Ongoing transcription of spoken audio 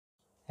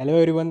Hello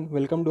everyone,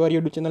 welcome to our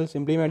YouTube channel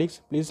Simply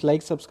Medics. Please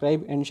like,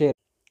 subscribe and share.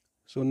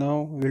 So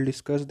now we'll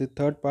discuss the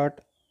third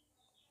part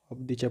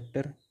of the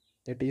chapter,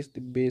 that is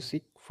the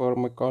basic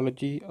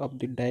pharmacology of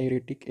the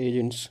diuretic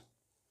agents.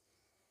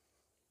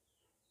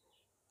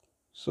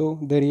 So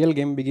the real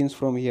game begins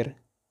from here.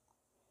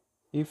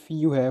 If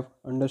you have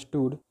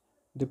understood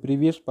the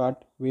previous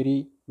part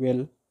very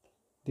well,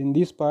 then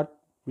this part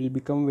will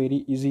become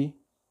very easy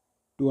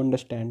to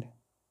understand.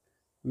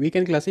 We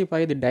can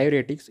classify the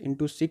diuretics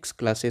into 6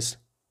 classes: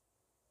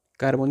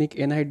 carbonic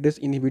anhydrase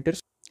inhibitors,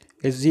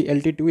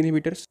 SGLT2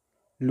 inhibitors,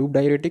 loop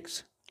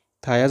diuretics,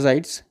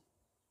 thiazides,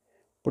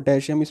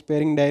 potassium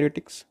sparing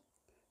diuretics,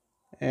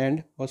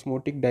 and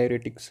osmotic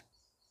diuretics,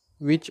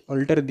 which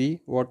alter the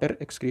water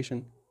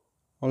excretion,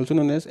 also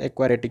known as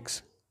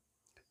aquaretics.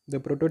 The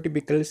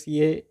prototypical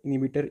CA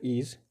inhibitor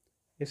is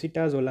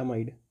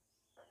acetazolamide,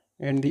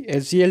 and the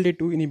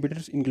SGLT2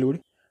 inhibitors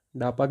include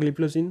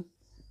dapagliflozin,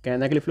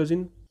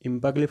 canagliflozin,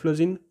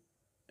 empagliflozin,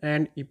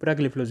 and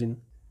ipragliflozin.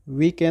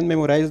 We can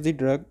memorize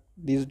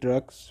these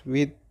drugs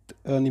with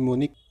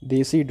mnemonic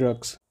desi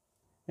drugs.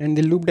 And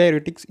the loop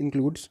diuretics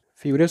includes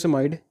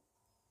furosemide,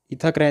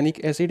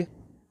 ethacranic acid,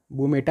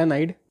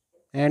 bumetanide,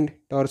 and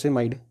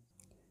torsemide.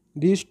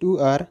 These two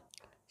are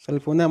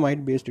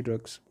sulfonamide based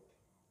drugs.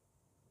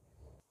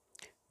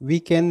 We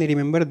can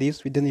remember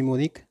this with the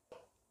mnemonic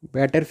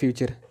better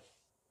future.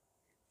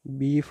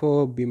 B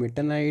for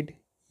bumetanide,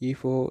 E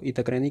for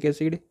ethacranic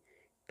acid,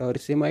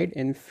 torsemide,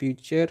 and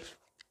future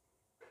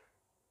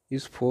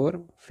is for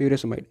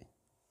furosemide.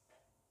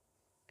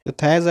 The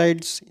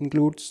thiazides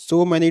include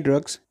so many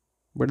drugs,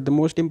 but the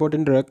most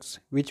important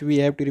drugs which we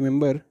have to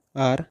remember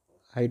are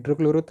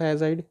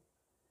hydrochlorothiazide,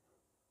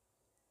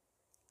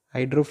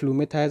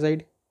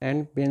 hydroflumethiazide,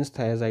 and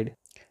benzthiazide,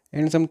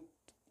 and some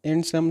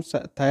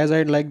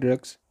thiazide like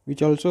drugs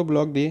which also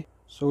block the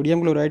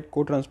sodium chloride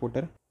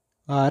cotransporter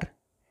are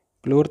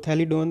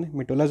chlorthalidone,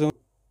 metolazone,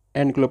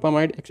 and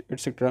clopamide,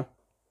 etc.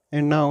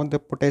 And now the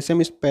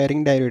potassium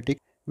sparing diuretic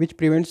which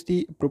prevents the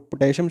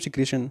potassium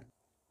secretion.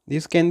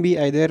 This can be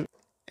either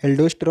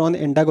aldosterone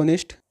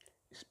antagonist,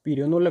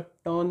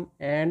 spironolactone,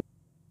 and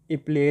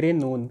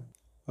eplerenone,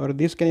 or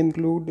this can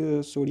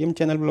include sodium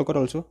channel blocker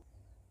also,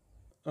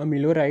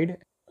 amiloride,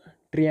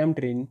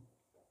 triamterene.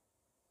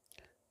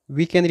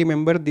 We can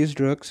remember these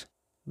drugs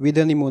with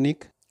a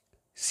mnemonic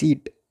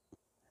SEAT.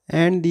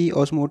 And the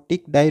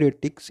osmotic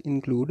diuretics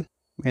include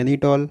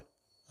mannitol,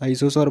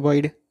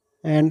 isosorbide,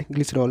 and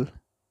glycerol.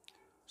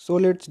 So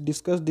let's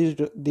discuss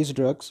these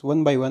drugs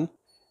one by one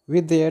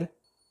with their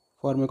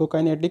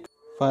pharmacokinetics,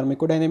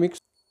 pharmacodynamics,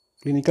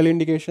 clinical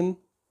indication,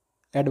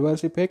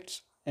 adverse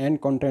effects, and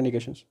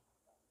contraindications.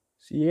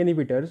 CA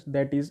inhibitors,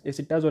 that is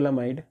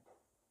acetazolamide,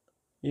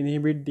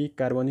 inhibit the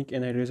carbonic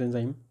anhydrase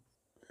enzyme,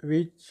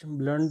 which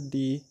blunt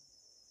the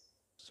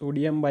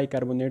sodium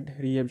bicarbonate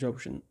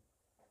reabsorption.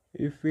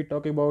 If we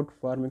talk about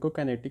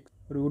pharmacokinetics,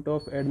 route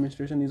of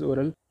administration is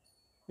oral.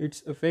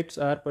 Its effects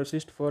are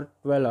persist for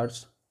 12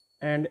 hours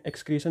and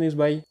excretion is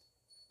by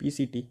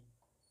PCT.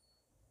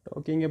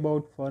 Talking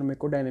about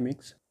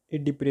pharmacodynamics,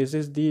 it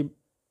depresses the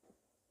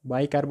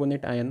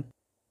bicarbonate ion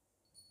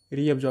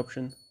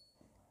reabsorption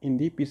in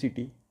the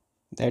PCT,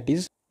 that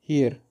is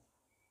here.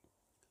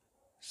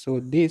 So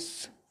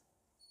this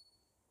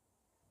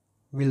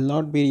will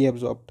not be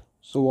reabsorbed.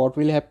 So what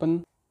will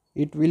happen?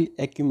 It will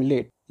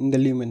accumulate in the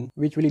lumen,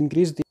 which will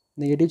increase the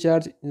negative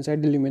charge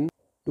inside the lumen.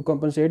 To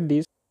compensate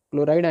this,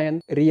 chloride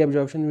ion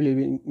reabsorption will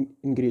be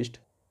increased.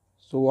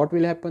 So what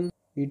will happen?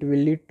 It will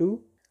lead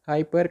to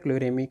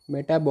hyperchloremic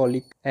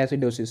metabolic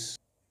acidosis,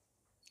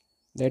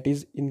 that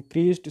is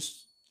increased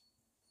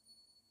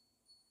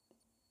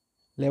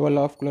level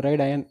of chloride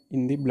ion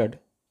in the blood,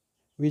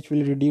 which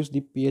will reduce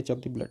the pH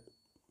of the blood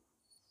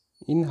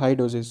in high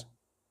doses.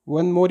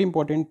 One more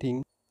important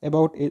thing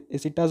about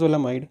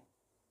acetazolamide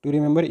to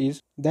remember is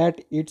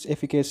that its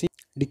efficacy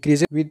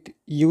decreases with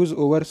use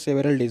over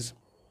several days.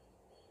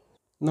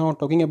 Now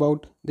talking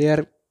about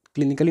their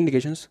clinical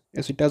indications,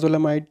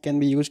 acetazolamide can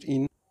be used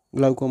in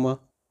glaucoma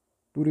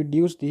to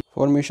reduce the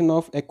formation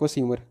of aqueous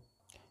humor.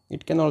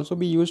 It can also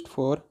be used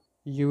for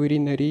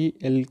urinary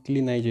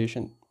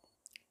alkalinization.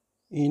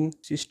 In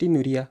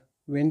cystinuria,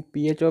 when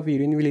pH of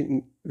urine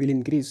will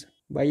increase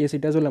by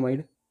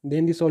acetazolamide,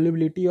 then the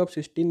solubility of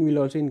cystine will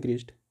also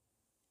increase.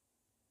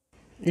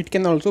 It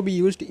can also be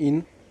used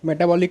in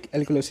metabolic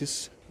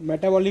alkalosis.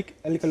 Metabolic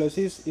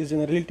alkalosis is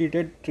generally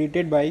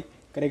treated by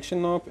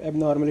correction of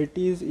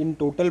abnormalities in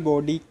total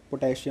body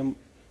potassium,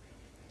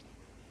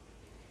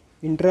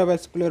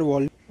 intravascular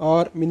volume,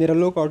 or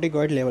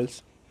mineralocorticoid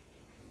levels.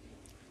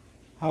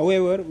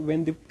 However,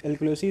 when the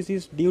alkalosis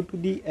is due to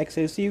the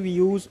excessive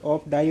use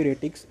of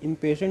diuretics in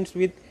patients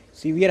with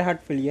severe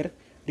heart failure,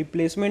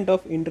 replacement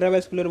of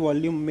intravascular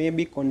volume may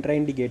be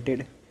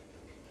contraindicated.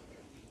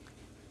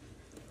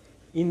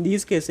 In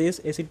these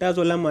cases,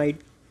 acetazolamide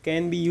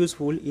can be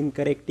useful in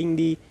correcting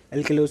the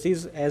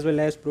alkalosis as well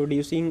as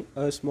producing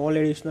a small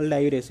additional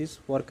diuresis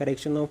for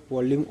correction of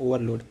volume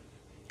overload.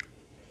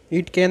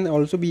 It can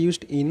also be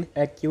used in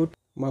acute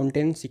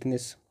mountain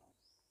sickness.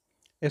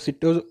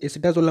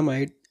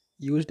 Acetazolamide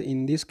used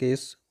in this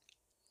case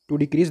to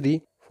decrease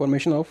the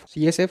formation of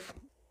CSF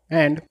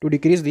and to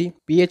decrease the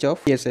pH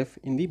of CSF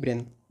in the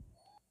brain.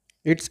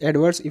 Its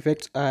adverse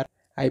effects are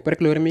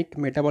hyperchloremic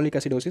metabolic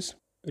acidosis,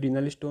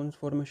 renal stones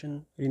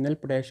formation, renal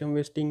potassium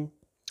wasting,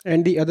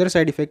 and the other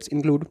side effects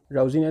include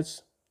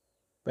drowsiness,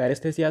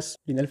 paresthesias,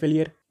 renal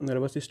failure,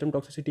 nervous system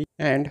toxicity,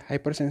 and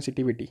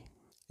hypersensitivity.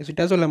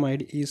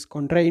 Acetazolamide is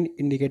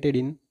contraindicated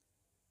in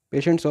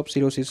patients of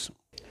cirrhosis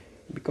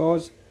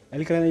because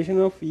alkalinization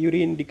of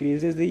urine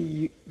decreases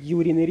the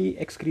urinary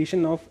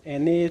excretion of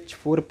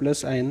NaH4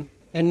 plus ion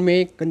and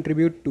may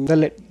contribute to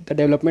the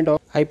development of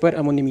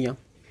hyperammonemia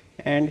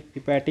and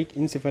hepatic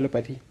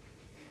encephalopathy.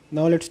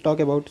 Now let's talk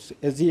about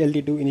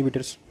SGLT2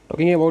 inhibitors.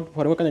 Talking about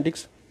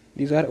pharmacokinetics,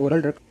 these are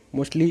oral drugs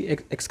mostly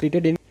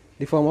excreted in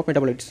the form of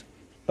metabolites.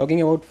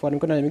 Talking about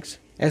pharmacodynamics,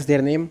 as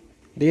their name,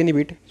 they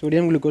inhibit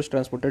sodium glucose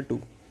transporter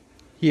 2.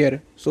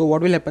 Here, so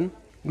what will happen?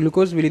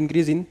 Glucose will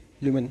increase in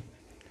lumen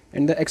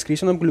and the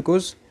excretion of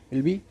glucose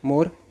will be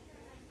more.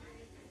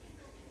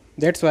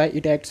 That's why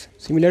it acts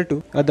similar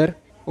to other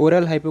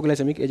oral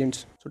hypoglycemic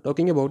agents. So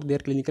talking about their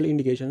clinical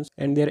indications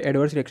and their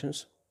adverse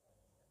reactions,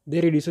 they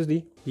reduces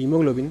the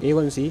hemoglobin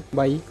A1C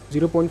by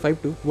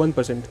 0.5 to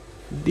 1%.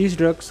 These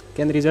drugs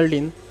can result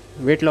in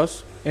weight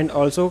loss and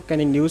also can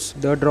induce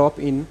the drop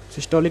in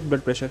systolic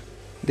blood pressure.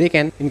 They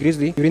can increase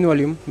the urine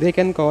volume. They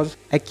can cause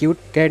acute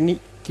kidney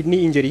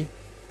injury.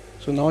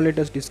 So now let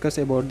us discuss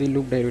about the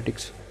loop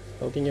diuretics.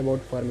 Talking about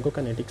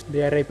pharmacokinetics,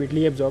 they are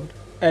rapidly absorbed,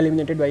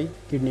 eliminated by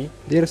kidney.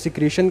 Their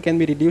secretion can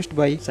be reduced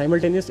by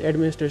simultaneous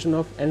administration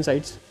of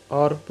NSAIDs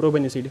or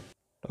probenecid.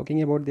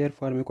 Talking about their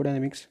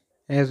pharmacodynamics,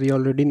 as we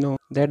already know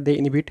that they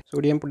inhibit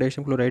sodium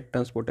potassium chloride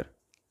transporter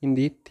in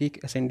the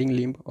thick ascending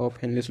limb of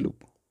Henle's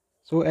loop.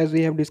 So as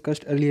we have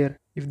discussed earlier,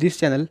 if this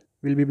channel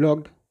will be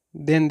blocked,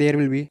 then there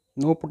will be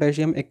no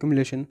potassium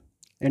accumulation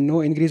and no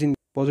increase in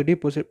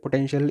positive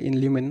potential in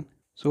lumen.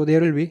 So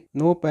there will be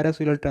no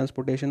paracellular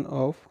transportation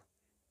of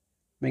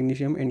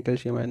magnesium and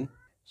calcium ion.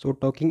 So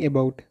talking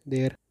about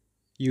their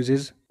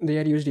uses, they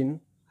are used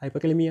in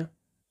hyperkalemia,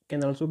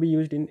 can also be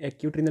used in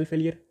acute renal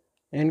failure,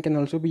 and can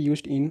also be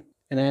used in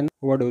anion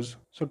overdose.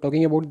 So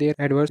talking about their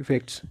adverse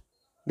effects,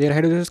 their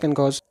high doses can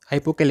cause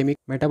hypokalemic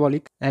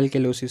metabolic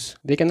alkalosis.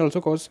 They can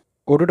also cause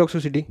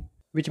ototoxicity,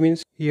 which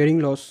means hearing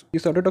loss.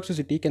 This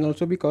ototoxicity can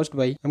also be caused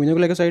by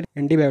aminoglycoside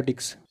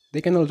antibiotics. They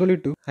can also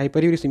lead to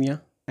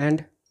hyperuricemia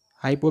and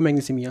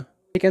hypomagnesemia.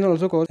 They can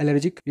also cause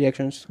allergic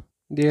reactions.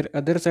 Their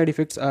other side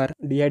effects are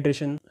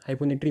dehydration,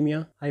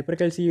 hyponatremia,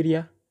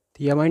 hypercalciuria,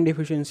 thiamine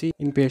deficiency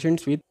in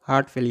patients with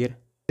heart failure.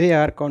 They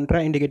are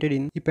contraindicated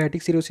in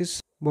hepatic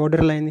cirrhosis,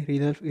 borderline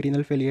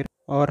renal failure,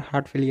 or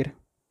heart failure.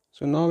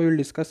 So now we will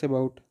discuss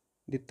about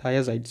the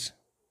thiazides.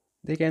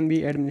 They can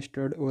be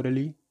administered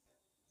orally,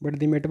 but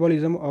the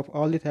metabolism of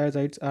all the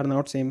thiazides are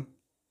not same.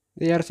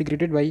 They are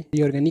secreted by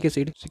the organic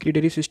acid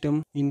secretory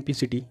system in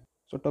PCT.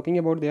 So talking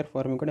about their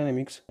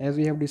pharmacodynamics, as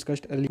we have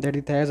discussed earlier, that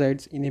the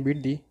thiazides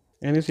inhibit the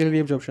NaCl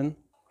reabsorption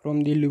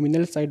from the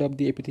luminal side of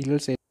the epithelial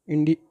cell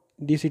in the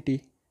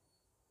DCT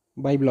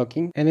by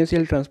blocking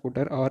NaCl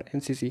transporter or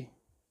NCC.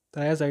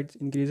 Thiazides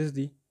increases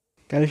the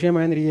calcium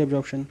ion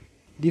reabsorption.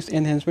 This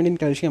enhancement in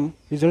calcium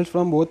results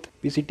from both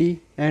PCT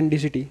and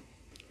DCT.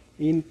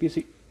 In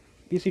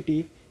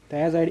PCT,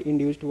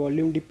 thiazide-induced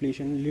volume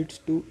depletion leads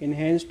to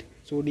enhanced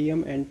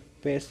sodium and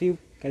passive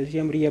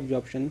calcium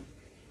reabsorption,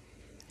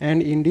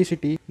 and in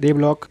DCT, they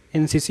block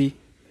NCC.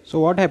 So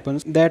what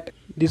happens that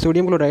the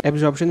sodium chloride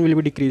absorption will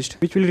be decreased,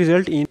 which will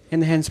result in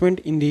enhancement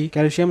in the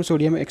calcium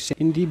sodium exchange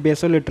in the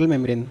basolateral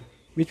membrane,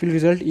 which will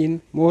result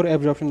in more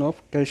absorption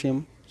of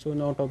calcium. So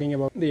now talking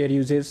about their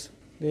uses,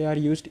 they are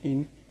used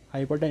in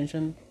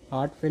hypertension,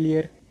 heart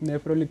failure,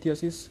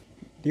 nephrolithiasis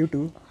due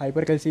to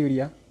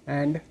hypercalciuria,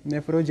 and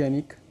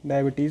nephrogenic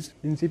diabetes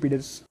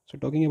insipidus. So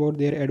talking about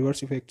their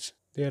adverse effects,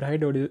 their high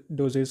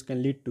doses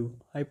can lead to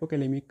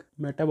hypokalemic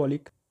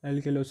metabolic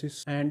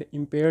alkalosis and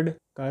impaired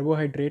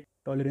carbohydrate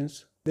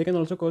tolerance. They can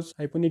also cause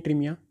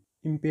hyponatremia,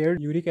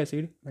 impaired uric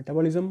acid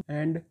metabolism,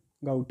 and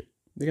gout.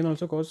 They can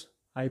also cause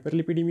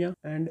hyperlipidemia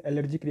and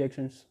allergic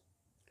reactions.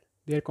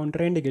 Their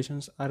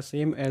contraindications are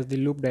same as the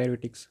loop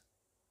diuretics.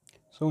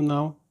 So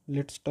now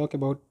let's talk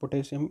about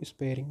potassium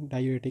sparing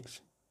diuretics.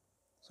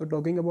 So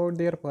talking about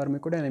their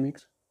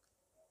pharmacodynamics,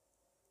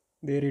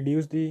 they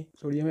reduce the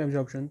sodium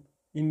absorption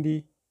in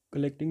the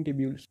collecting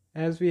tubules.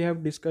 As we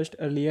have discussed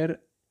earlier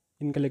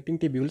in collecting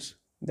tubules,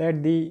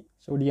 that the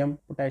sodium,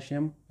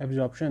 potassium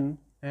absorption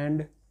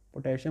and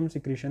potassium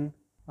secretion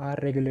are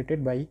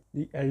regulated by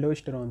the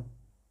aldosterone.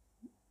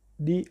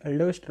 The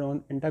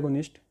aldosterone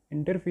antagonist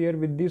interfere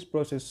with this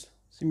process.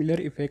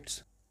 Similar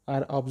effects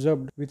are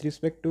observed with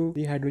respect to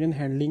the hydrogen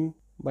handling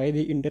by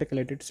the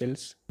intercalated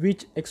cells,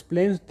 which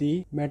explains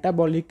the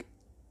metabolic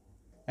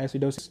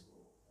acidosis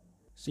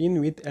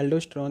seen with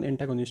aldosterone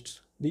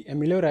antagonists. The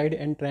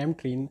amiloride and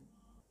trimethrin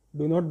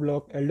do not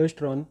block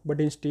aldosterone, but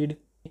instead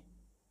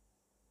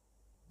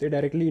they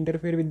directly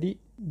interfere with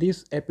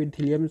this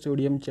epithelium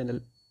sodium channel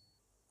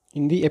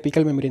in the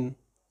apical membrane.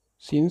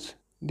 Since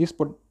this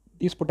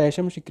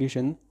potassium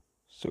secretion,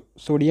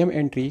 sodium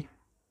entry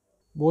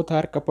Both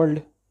are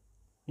coupled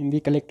in the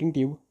collecting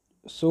tube.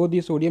 So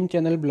the sodium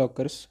channel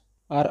blockers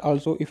are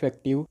also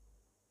effective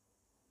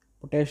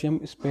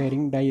potassium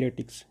sparing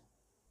diuretics.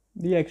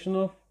 The action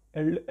of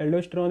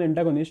aldosterone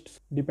antagonists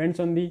depends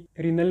on the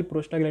renal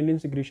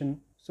prostaglandin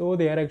secretion, so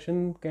their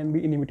action can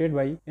be inhibited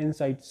by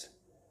NSAIDs.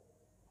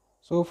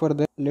 So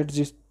further,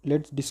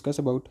 let's discuss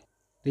about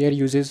their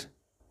uses.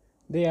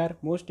 They are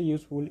most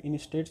useful in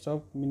states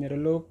of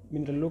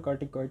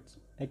mineralocorticoids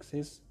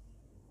excess,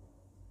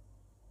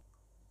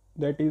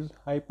 that is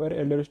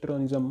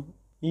hyperaldosteronism,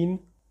 in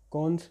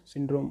Conn's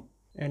syndrome,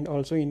 and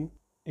also in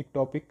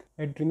ectopic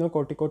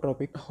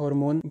adrenocorticotropic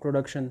hormone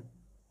production,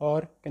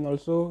 or can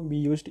also be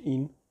used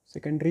in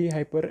secondary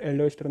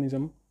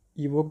hyperaldosteronism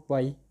evoked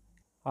by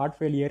heart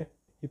failure,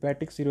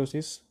 hepatic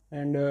cirrhosis,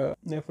 and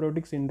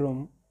nephrotic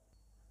syndrome,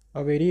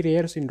 a very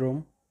rare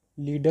syndrome,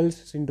 Liddle's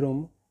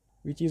syndrome,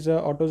 which is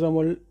a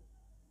autosomal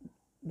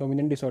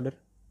dominant disorder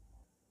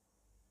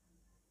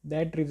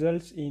that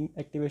results in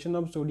activation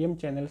of sodium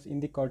channels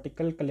in the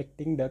cortical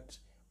collecting ducts,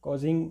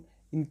 causing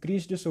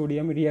increased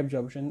sodium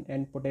reabsorption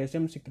and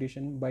potassium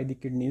secretion by the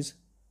kidneys.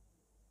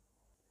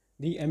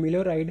 The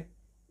amiloride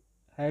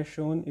has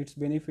shown its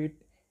benefit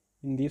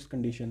in this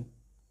condition.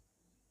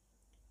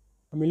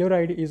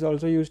 Amiloride is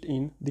also used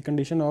in the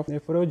condition of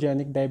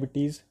nephrogenic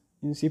diabetes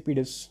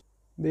insipidus.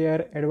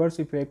 Their adverse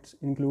effects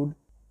include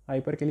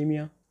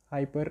hyperkalemia,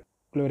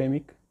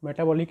 hyperchloremic,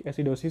 metabolic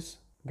acidosis,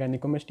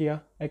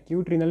 gynecomastia,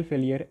 acute renal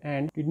failure,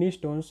 and kidney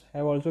stones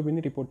have also been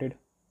reported.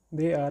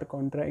 They are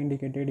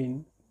contraindicated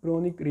in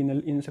chronic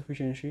renal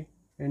insufficiency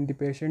and the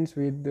patients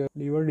with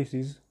liver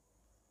disease.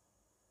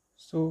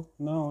 So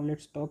now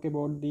let's talk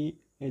about the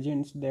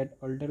agents that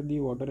alter the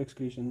water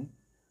excretion,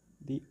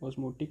 the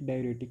osmotic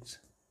diuretics.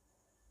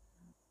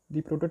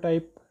 The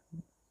prototype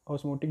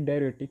osmotic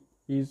diuretic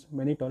is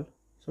mannitol.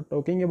 So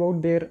talking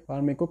about their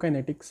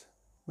pharmacokinetics,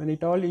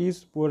 mannitol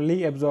is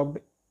poorly absorbed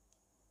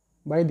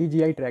by the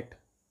GI tract,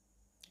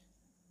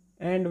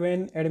 and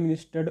when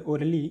administered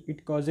orally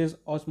it causes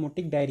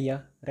osmotic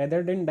diarrhea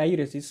rather than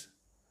diuresis.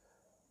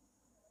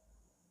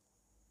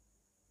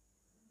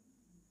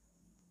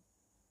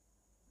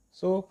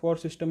 So for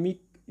systemic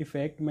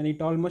effect,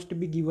 mannitol must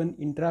be given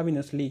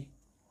intravenously.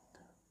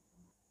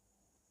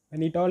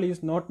 Mannitol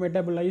is not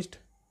metabolized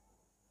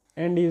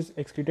and is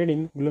excreted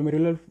in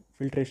glomerular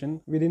filtration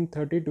within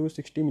 30 to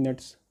 60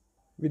 minutes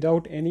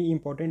without any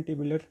important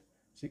tubular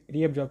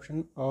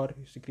reabsorption or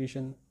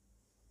secretion.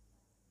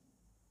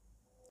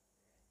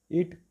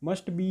 It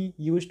must be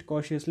used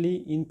cautiously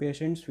in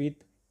patients with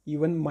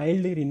even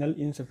mild renal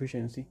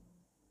insufficiency.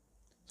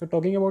 So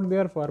talking about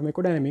their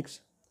pharmacodynamics,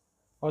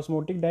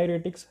 osmotic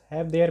diuretics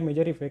have their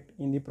major effect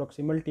in the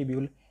proximal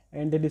tubule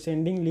and the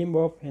descending limb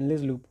of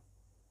Henle's loop.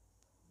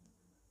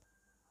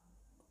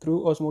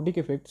 Through osmotic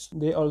effects,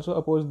 they also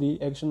oppose the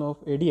action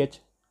of ADH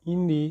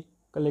in the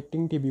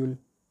collecting tubule.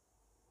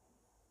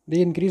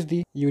 They increase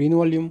the urine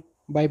volume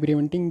by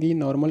preventing the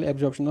normal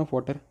absorption of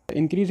water. The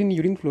increase in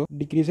urine flow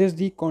decreases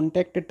the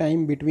contact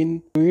time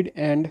between fluid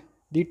and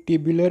the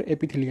tubular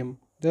epithelium,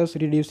 thus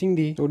reducing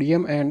the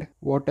sodium and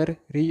water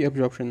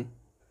reabsorption.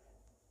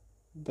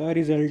 The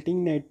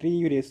resulting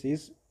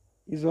natriuresis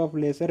is of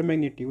lesser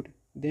magnitude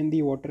than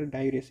the water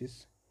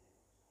diuresis,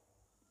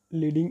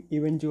 leading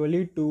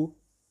eventually to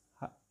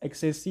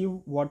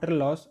excessive water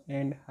loss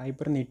and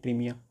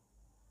hypernatremia.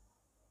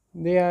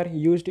 They are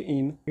used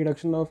in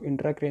reduction of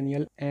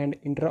intracranial and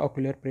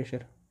intraocular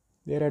pressure.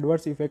 Their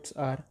adverse effects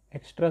are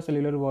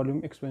extracellular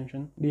volume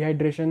expansion,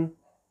 dehydration,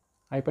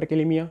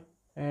 hyperkalemia,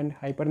 and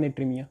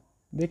hypernatremia.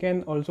 They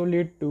can also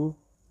lead to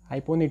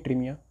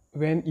hyponatremia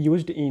when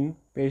used in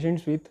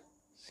patients with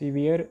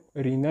severe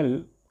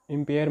renal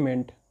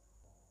impairment.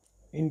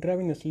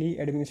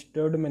 Intravenously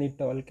administered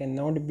mannitol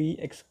cannot be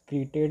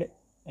excreted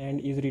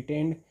and is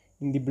retained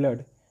in the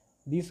blood.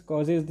 This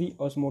causes the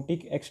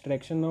osmotic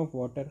extraction of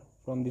water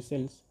from the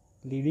cells,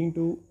 leading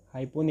to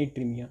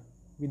hyponatremia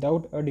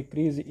without a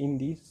decrease in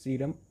the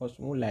serum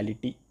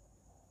osmolality.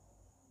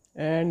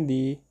 And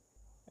the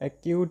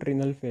acute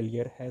renal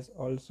failure has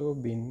also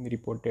been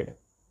reported.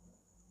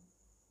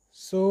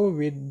 So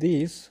with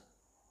this,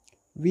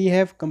 we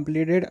have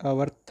completed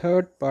our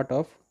third part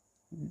of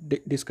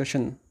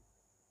discussion.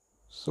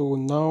 So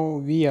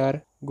now we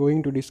are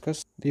going to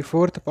discuss the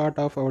fourth part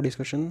of our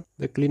discussion,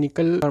 the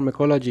clinical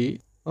pharmacology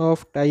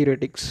of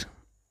diuretics.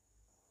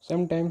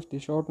 Sometimes the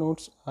short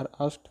notes are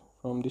asked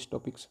from these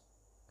topics.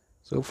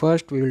 So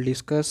first we will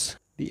discuss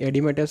the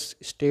edematous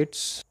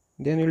states,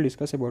 then we will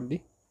discuss about the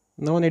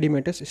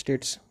non-edematous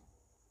states.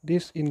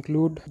 This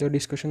include the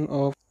discussion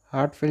of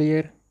heart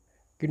failure,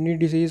 kidney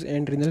disease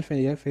and renal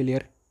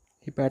failure,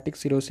 hepatic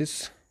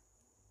cirrhosis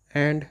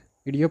and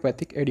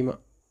idiopathic edema.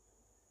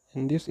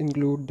 And this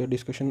include the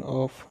discussion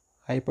of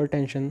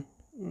hypertension,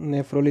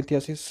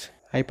 nephrolithiasis,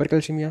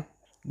 hypercalcemia,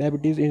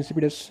 diabetes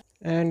insipidus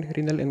and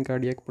renal and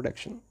cardiac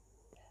protection.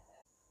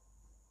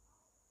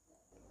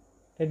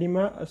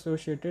 Edema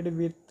associated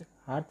with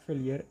heart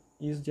failure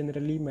is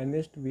generally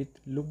managed with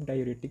loop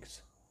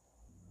diuretics.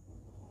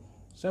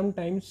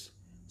 Sometimes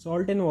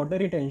salt and water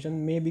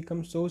retention may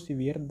become so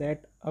severe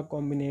that a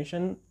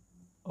combination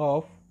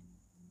of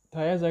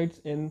thiazides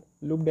and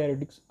loop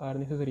diuretics are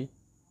necessary.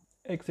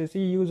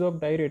 Excessive use of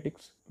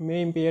diuretics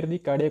may impair the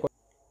cardiac.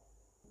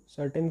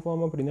 Certain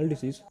form of renal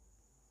disease,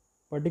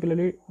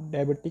 particularly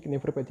diabetic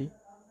nephropathy,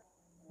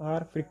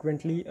 are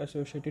frequently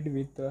associated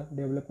with the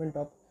development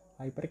of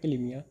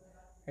hyperkalemia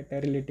at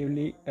a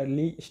relatively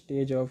early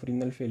stage of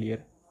renal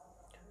failure.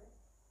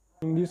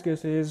 In these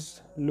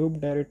cases, loop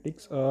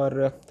diuretics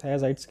or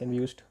thiazides can be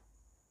used.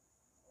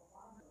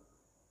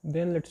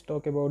 Then let's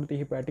talk about the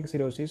hepatic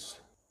cirrhosis.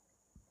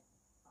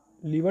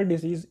 Liver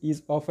disease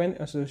is often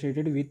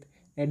associated with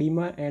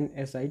edema and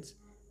ascites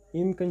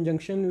in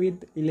conjunction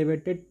with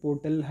elevated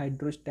portal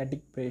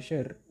hydrostatic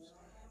pressure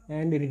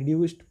and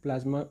reduced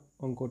plasma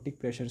oncotic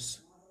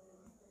pressures.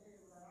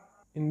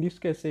 In these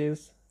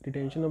cases,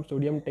 retention of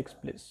sodium takes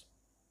place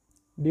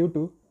due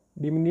to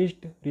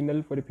diminished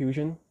renal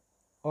perfusion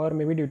or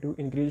maybe due to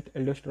increased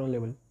aldosterone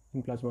level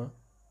in plasma.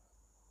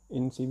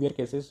 In severe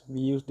cases, we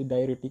use the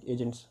diuretic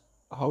agents.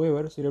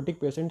 However, cirrhotic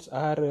patients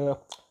are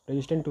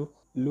resistant to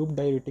loop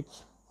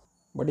diuretics,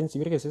 but in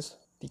severe cases,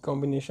 the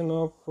combination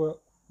of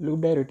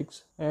loop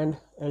diuretics and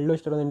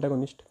aldosterone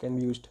antagonist can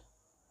be used,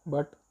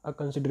 but a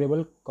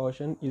considerable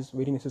caution is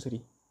very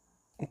necessary.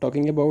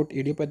 Talking about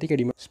idiopathic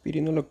edema,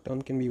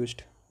 spironolactone can be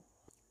used.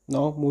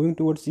 Now, moving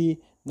towards the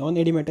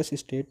non-edematous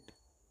state,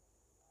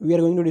 we are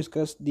going to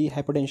discuss the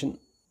hypertension.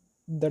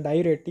 The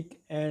diuretic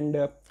and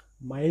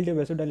mild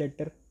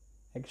vasodilator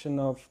action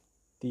of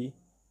the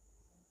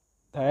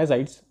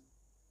thiazides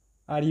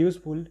are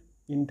useful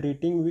in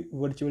treating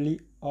virtually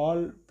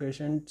all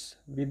patients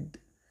with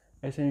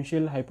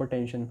essential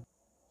hypertension.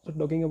 So,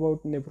 talking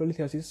about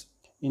nephrolithiasis,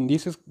 in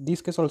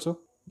this case also,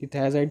 the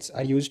thiazides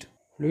are used.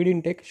 Fluid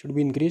intake should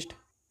be increased,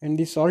 and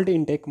the salt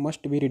intake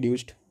must be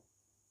reduced.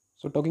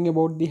 So, talking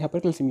about the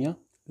hypercalcemia,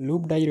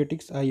 loop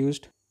diuretics are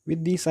used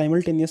with the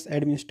simultaneous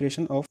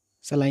administration of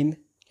saline.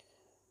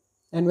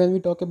 And when we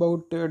talk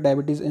about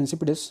diabetes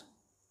insipidus,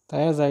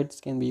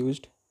 thiazides can be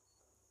used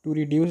to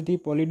reduce the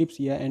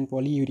polydipsia and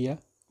polyuria,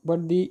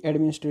 but the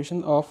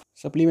administration of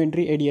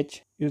supplementary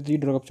ADH is the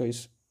drug of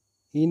choice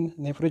in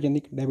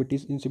nephrogenic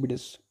diabetes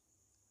insipidus.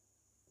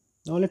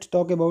 Now let's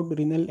talk about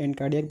renal and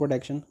cardiac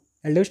protection.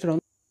 Aldosterone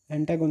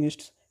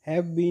antagonists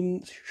have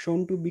been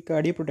shown to be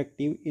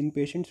cardioprotective in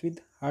patients with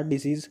heart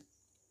disease.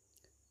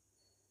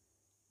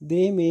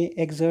 They may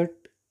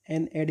exert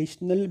an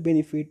additional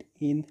benefit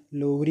in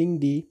lowering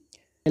the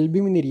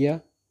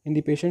albuminuria in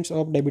the patients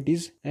of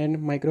diabetes and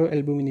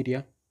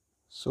microalbuminuria.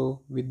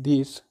 So with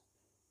this,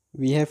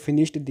 we have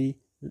finished the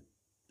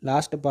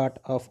last part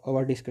of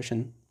our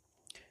discussion.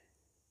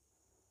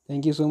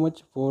 Thank you so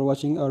much for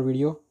watching our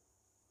video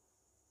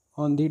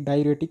on the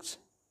diuretics.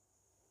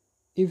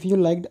 If you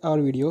liked our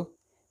video,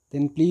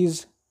 then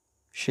please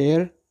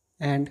share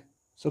and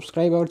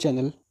subscribe our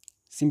channel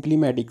Simply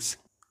Medics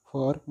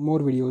for more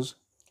videos,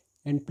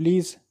 and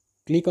please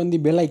click on the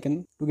bell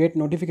icon to get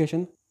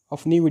notification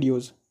of new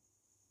videos.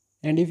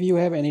 And if you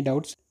have any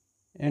doubts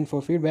and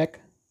for feedback,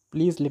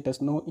 please let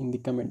us know in the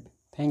comment.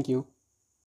 Thank you.